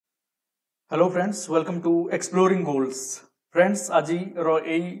Hello friends welcome to exploring goals friends आज रो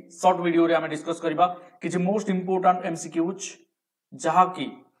एई short video रे हमें डिस्कस करबा किछि मोस्ट इंपोर्टेंट एमसीक्यूज जहा की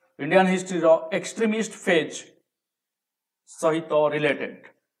इंडियन हिस्ट्री रो एक्सट्रीमिस्ट फेज सहित रिलेटेड।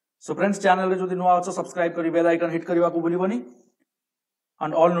 सो फ्रेंड्स चैनल रे जदि नुआ अछ सब्सक्राइब करी बेल आइकन हिट करबा को भूलिबोनी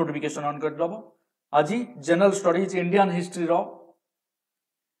एंड ऑल नोटिफिकेशन ऑन कर दबो। आज जनरल स्टडीज इंडियन हिस्ट्री रो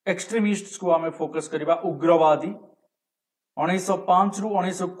एक्सट्रीमिस्ट्स को हमें फोकस करबा उग्रवादी 1905 रु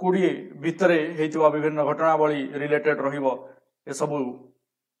 1920 भितरे हेतिवा विभिन्न घटनावली रिलेटेड रहिबो ए सब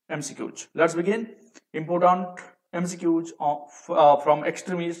MCQs. Let's begin important MCQs from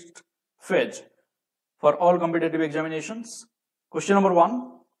extremist phase for all competitive examinations. Question number 1,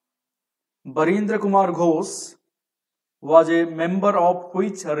 बरीन्द्र Kumar Ghosh was a member of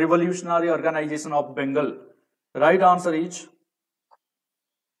which revolutionary organization of Bengal? Right answer is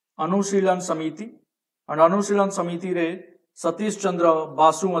अनुशीलन समिति and अनुशीलन समिति रे सतीश चंद्र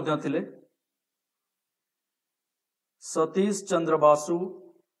बासु मध्य थिले। सतीश चंद्र बासु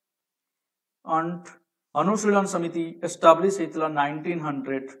and अनुशीलन समिति एस्टाब्लिश हेतिला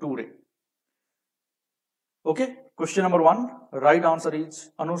 1902 रे। Okay, question number 1 right answer is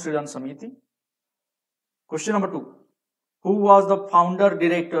अनुशीलन समिति। Question number 2, who was the founder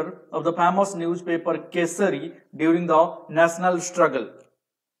director of the famous newspaper Kesari during the national struggle?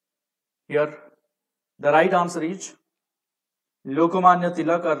 Here the right answer is Lokmanya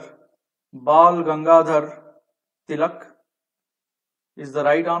Tilak or Bal Gangadhar Tilak is the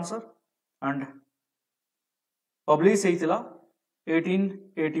right answer and published heitila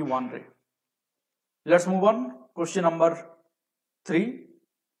 1881 re. Let's move on. Question number 3,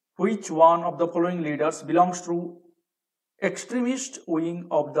 which one of the following leaders belongs to extremist wing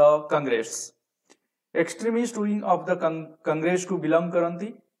of the Congress? Extremist wing of the Congress को belong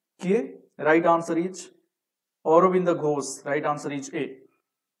करंती किए? Right answer is Aurobind Ghosh. Right answer is A.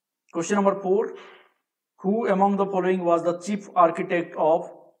 Question number 4, who among the following was the chief architect of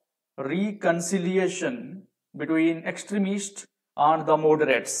reconciliation between extremists and the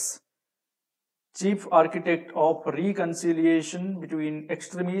moderates? Chief architect of reconciliation between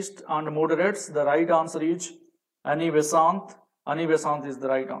extremists and moderates, the right answer is Annie Besant. Annie Besant is the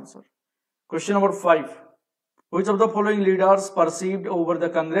right answer. Question number 5, which of the following leaders perceived over the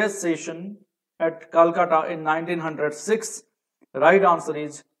Congress session at Calcutta in 1906? Right answer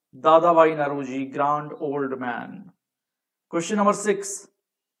is Dadabhai Naoroji, Grand Old Man. Question number 6,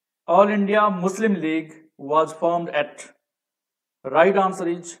 All India Muslim League was formed at? Right answer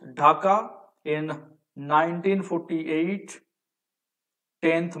is Dhaka in 1948,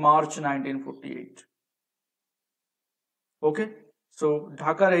 10th March 1948. Okay, so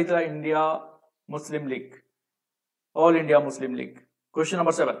Dhaka रहता India Muslim League, All India Muslim League. Question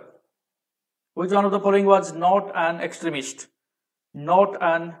number 7, which one of the following was not an extremist? Not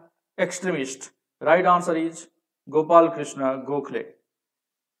an extremist. Right answer is Gopal Krishna Gokhale.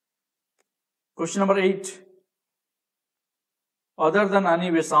 Question number 8, other than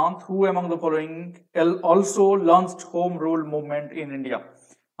Annie Besant, who among the following also launched home rule movement in India?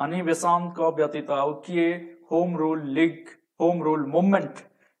 Annie Besant का व्यतीत आउ किए home rule league home rule movement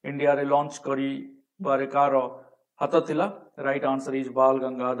India रे launch करी बारे car हाथ थिला? Right answer is बाल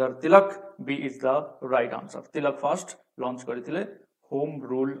Gangadhar Tilak. B is the right answer. Tilak first launch करथिले home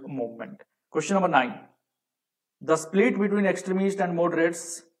rule movement. Question number 9, the split between extremist and moderates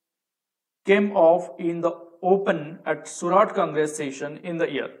came of in the open at Surat Congress session in the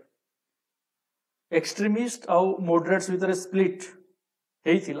year? Extremist आउ moderates वितर split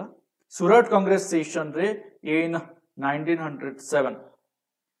हेइथिला सूरत Congress session रे in 1907.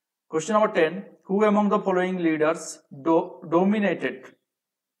 Question number 10, who among the following leaders dominated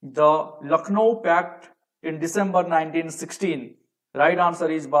the Lucknow Pact in December 1916? Right answer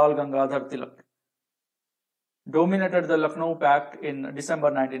is Bal Gangadhar Tilak. Dominated the Lucknow Pact in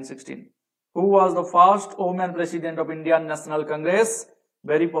December 1916. Who was the first woman president of Indian National Congress?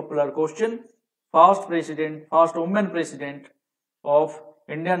 Very popular question. First woman president of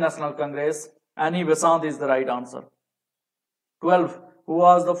Indian National Congress, Annie Besant is the right answer. 12, who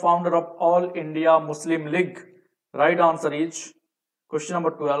was the founder of All India Muslim League? Right answer is question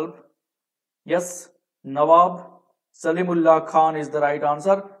number 12. Yes, Nawab Salimullah Khan is the right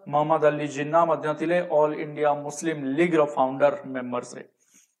answer. Muhammad Ali Jinnah madhya thile All India Muslim League ro founder members re.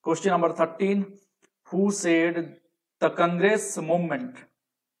 Question number 13, who said the Congress movement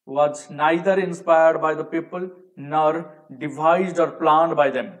was neither inspired by the people nor devised or planned by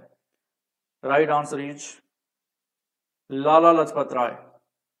them? Right answer is Lala Lajpat Rai.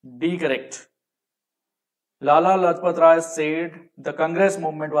 D correct. Lala Lajpat Rai said the Congress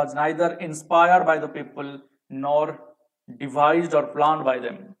movement was neither inspired by the people nor devised or planned by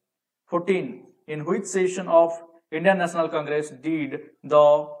them. 14. In which session of Indian National Congress did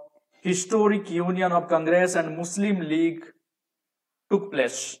the historic union of Congress and Muslim League took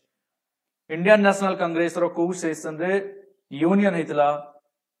place? Indian National Congress रो को session रे union हेतला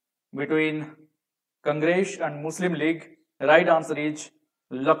between Congress and Muslim League. Right answer is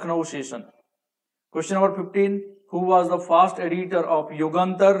Lucknow session. Question number 15. Who was the first editor of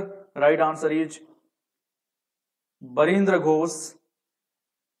Yugantar? Right answer is Barindra Ghosh,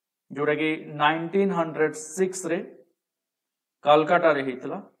 जोटा कि 1906 रे कलकत्ता रे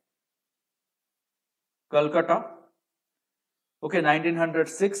हितला Calcutta okay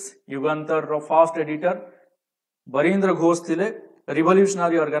 1906 युगांतर row first editor बरींद्र Ghosh थिले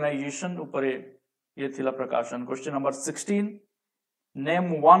revolutionary organisation ऊपर ये थिला प्रकाशन. Question number 16.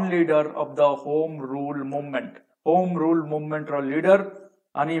 Name one leader of the home rule movement. Home rule movement row leader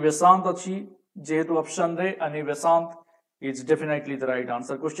अनि बेसांत अछि जेहेतु ऑप्शन रे अनि बेसांत is definitely the right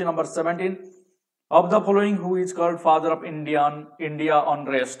answer. Question number 17. Of the following, who is called father of India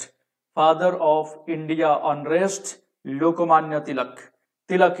unrest? Father of India unrest, Lokmanya Tilak.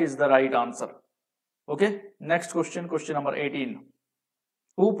 Tilak is the right answer. Okay. Next question. Question number 18.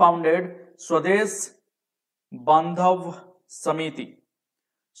 Who founded Swadesh Bandhav Samiti?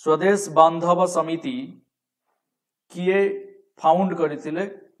 Swadesh Bandhav Samiti किए found करिथिले?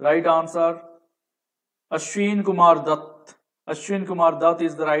 Right answer Ashwin Kumar Dutt. Ashwin Kumar Dutt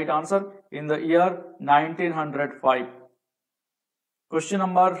is the right answer in the year 1905. Question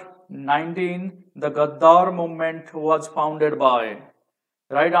number 19. The Gaddar movement was founded by.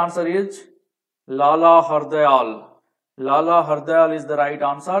 Right answer is Lala Hardayal. Lala Hardayal is the right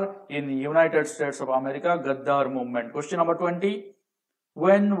answer in United States of America. Gaddar movement. Question number 20.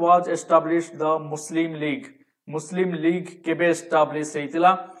 When was established the Muslim League? Muslim League kebe established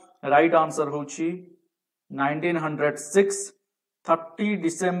heitila? Right answer hochi 1906, 30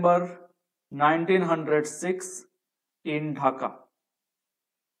 December 1906 in Dhaka.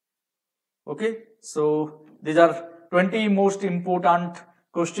 Okay, so these are 20 most important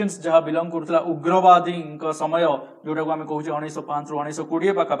questions जहाँ belong करथला उग्रवादी का समय जोटा को हमें कहूचे 1905 ରୁ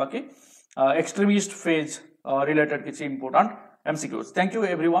 1920 पाखापाखि extremist phase related किछि important MCQs. Thank you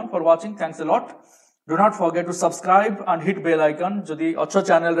everyone for watching. Thanks a lot. Do not forget to subscribe and hit bell icon. जदि अच्छा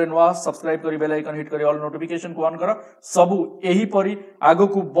चैनल रे नवा सब्सक्राइब करी बेल आइकन हिट करी ऑल नोटिफिकेशन को ऑन करो. सबु एही परी आगो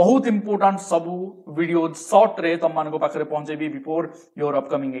को बहुत इंपोर्टेंट सबु वीडियो शॉर्ट रे तम मान को पाखरे पहुंचेबी before your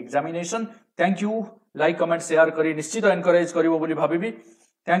upcoming examination. Thank you. Like comment share करी निश्चित एनकरेज करिवो बोली भाबिबी.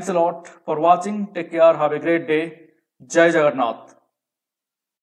 Thanks a lot for watching. Take care. Have a great day. जय जगन्नाथ.